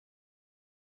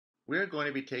We're going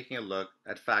to be taking a look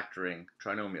at factoring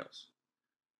trinomials.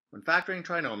 When factoring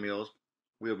trinomials,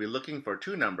 we will be looking for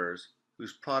two numbers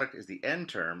whose product is the end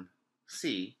term,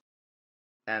 C,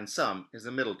 and sum is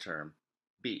the middle term,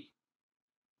 B.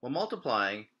 While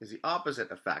multiplying is the opposite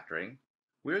of factoring,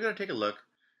 we're going to take a look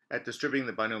at distributing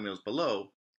the binomials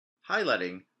below,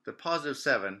 highlighting the positive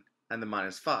 7 and the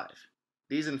minus 5.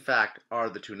 These, in fact, are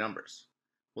the two numbers.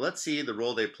 Well, let's see the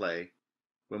role they play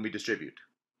when we distribute.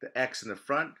 The x in the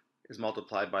front is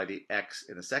multiplied by the x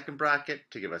in the second bracket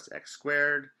to give us x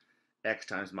squared. X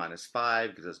times minus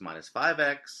 5 gives us minus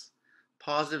 5x.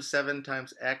 Positive 7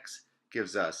 times x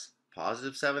gives us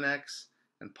positive 7x.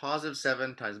 And positive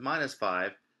 7 times minus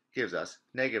 5 gives us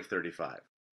negative 35.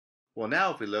 Well,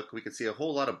 now if we look, we can see a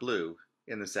whole lot of blue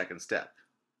in the second step.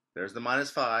 There's the minus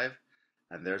 5,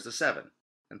 and there's the 7.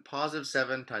 And positive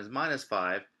 7 times minus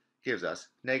 5 gives us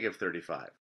negative 35.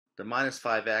 The minus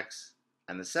 5x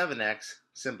and the 7x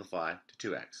simplify to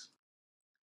 2x.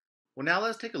 Well, now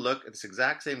let's take a look at this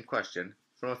exact same question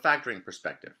from a factoring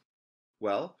perspective.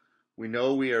 Well, we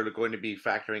know we are going to be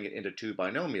factoring it into two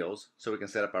binomials, so we can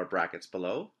set up our brackets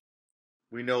below.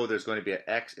 We know there's going to be an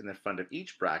x in the front of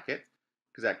each bracket,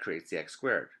 because that creates the x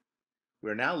squared.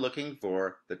 We're now looking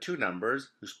for the two numbers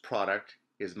whose product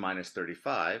is minus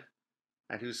 35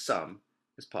 and whose sum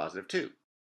is positive 2.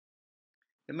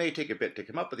 It may take a bit to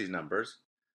come up with these numbers,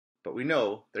 but we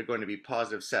know they're going to be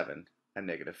positive 7 and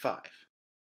negative 5.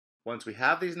 Once we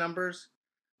have these numbers,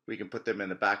 we can put them in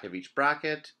the back of each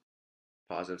bracket,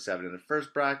 positive 7 in the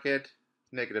first bracket,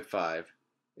 negative 5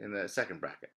 in the second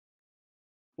bracket.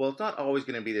 Well, it's not always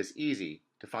going to be this easy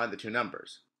to find the two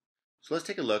numbers, so let's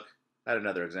take a look at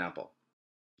another example.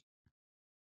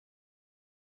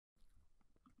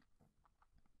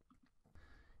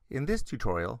 In this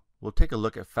tutorial, we'll take a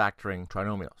look at factoring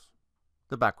trinomials,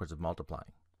 the backwards of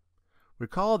multiplying.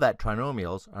 Recall that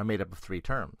trinomials are made up of three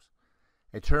terms: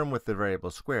 a term with the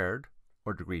variable squared,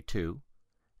 or degree 2,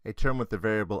 a term with the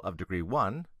variable of degree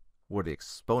 1, where the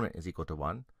exponent is equal to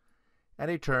 1,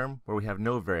 and a term where we have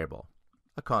no variable,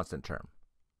 a constant term.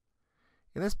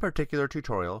 In this particular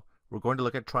tutorial, we're going to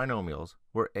look at trinomials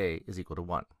where a is equal to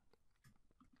 1.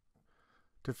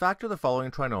 To factor the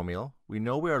following trinomial, we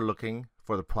know we are looking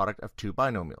for the product of two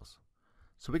binomials,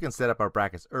 so we can set up our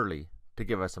brackets early to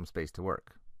give us some space to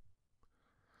work.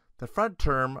 The front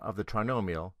term of the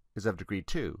trinomial is of degree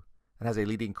 2 and has a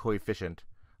leading coefficient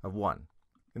of 1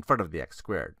 in front of the x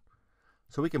squared,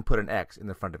 so we can put an x in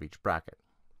the front of each bracket.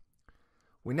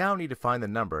 We now need to find the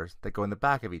numbers that go in the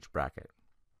back of each bracket.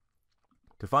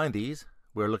 To find these,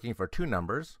 we are looking for two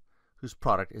numbers whose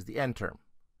product is the end term,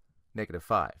 negative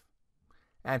 5,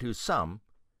 and whose sum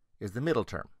is the middle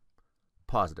term,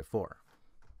 positive 4.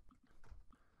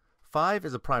 5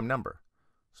 is a prime number,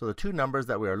 so the two numbers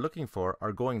that we are looking for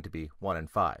are going to be 1 and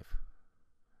 5.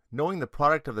 Knowing the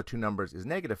product of the two numbers is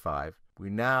negative 5, we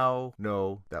now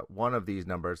know that one of these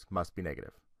numbers must be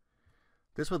negative.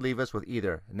 This would leave us with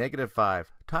either negative 5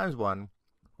 times 1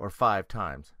 or 5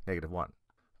 times negative 1.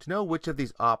 To know which of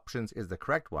these options is the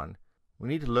correct one, we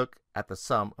need to look at the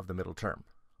sum of the middle term,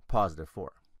 positive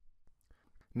 4.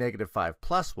 Negative 5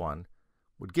 plus 1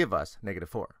 would give us negative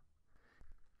 4.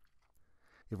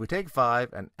 If we take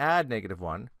 5 and add negative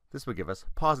 1, this would give us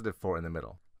positive 4 in the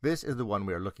middle. This is the one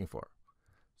we are looking for.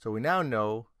 So we now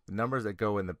know the numbers that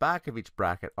go in the back of each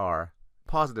bracket are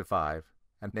positive 5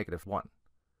 and negative 1.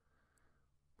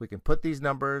 We can put these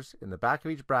numbers in the back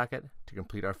of each bracket to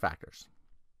complete our factors.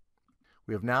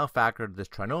 We have now factored this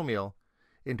trinomial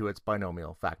into its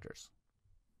binomial factors.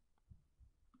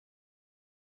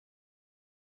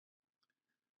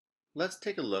 Let's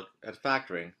take a look at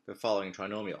factoring the following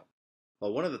trinomial.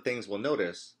 Well, one of the things we'll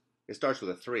notice, it starts with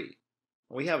a 3.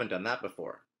 We haven't done that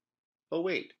before. Oh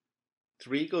wait,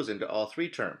 3 goes into all three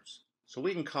terms, so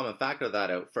we can common factor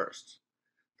that out first.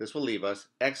 This will leave us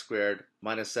x squared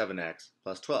minus 7x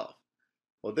plus 12.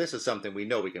 Well, this is something we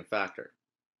know we can factor.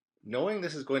 Knowing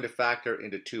this is going to factor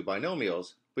into two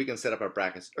binomials, we can set up our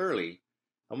brackets early,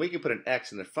 and we can put an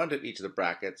x in the front of each of the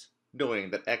brackets, knowing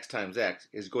that x times x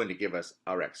is going to give us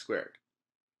our x squared.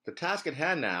 The task at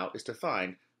hand now is to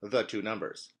find the two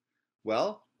numbers.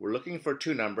 Well, we're looking for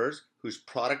two numbers whose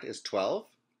product is 12,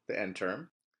 the end term,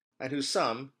 and whose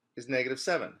sum is negative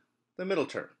 7, the middle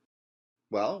term.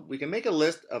 Well, we can make a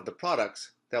list of the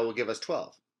products that will give us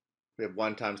 12. We have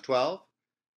 1 times 12,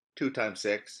 2 times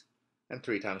 6, and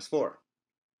 3 times 4.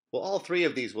 Well, all three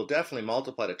of these will definitely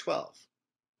multiply to 12,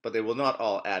 but they will not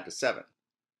all add to 7.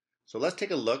 So let's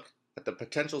take a look at the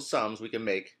potential sums we can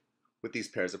make with these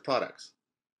pairs of products.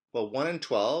 Well, 1 and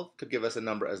 12 could give us a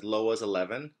number as low as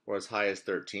 11 or as high as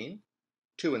 13.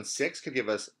 2 and 6 could give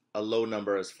us A low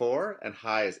number is 4 and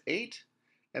high is 8,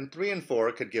 and 3 and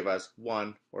 4 could give us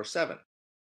 1 or 7.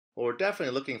 Well, we're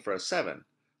definitely looking for a 7,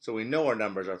 so we know our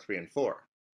numbers are 3 and 4.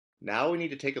 Now we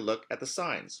need to take a look at the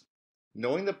signs.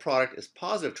 Knowing the product is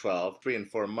positive 12, 3 and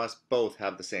 4 must both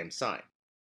have the same sign.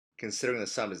 Considering the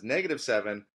sum is negative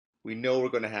 7, we know we're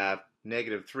going to have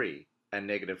negative 3 and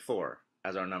negative 4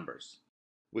 as our numbers.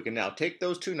 We can now take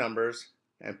those two numbers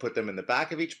and put them in the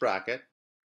back of each bracket,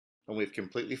 and we've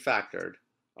completely factored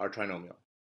our trinomial.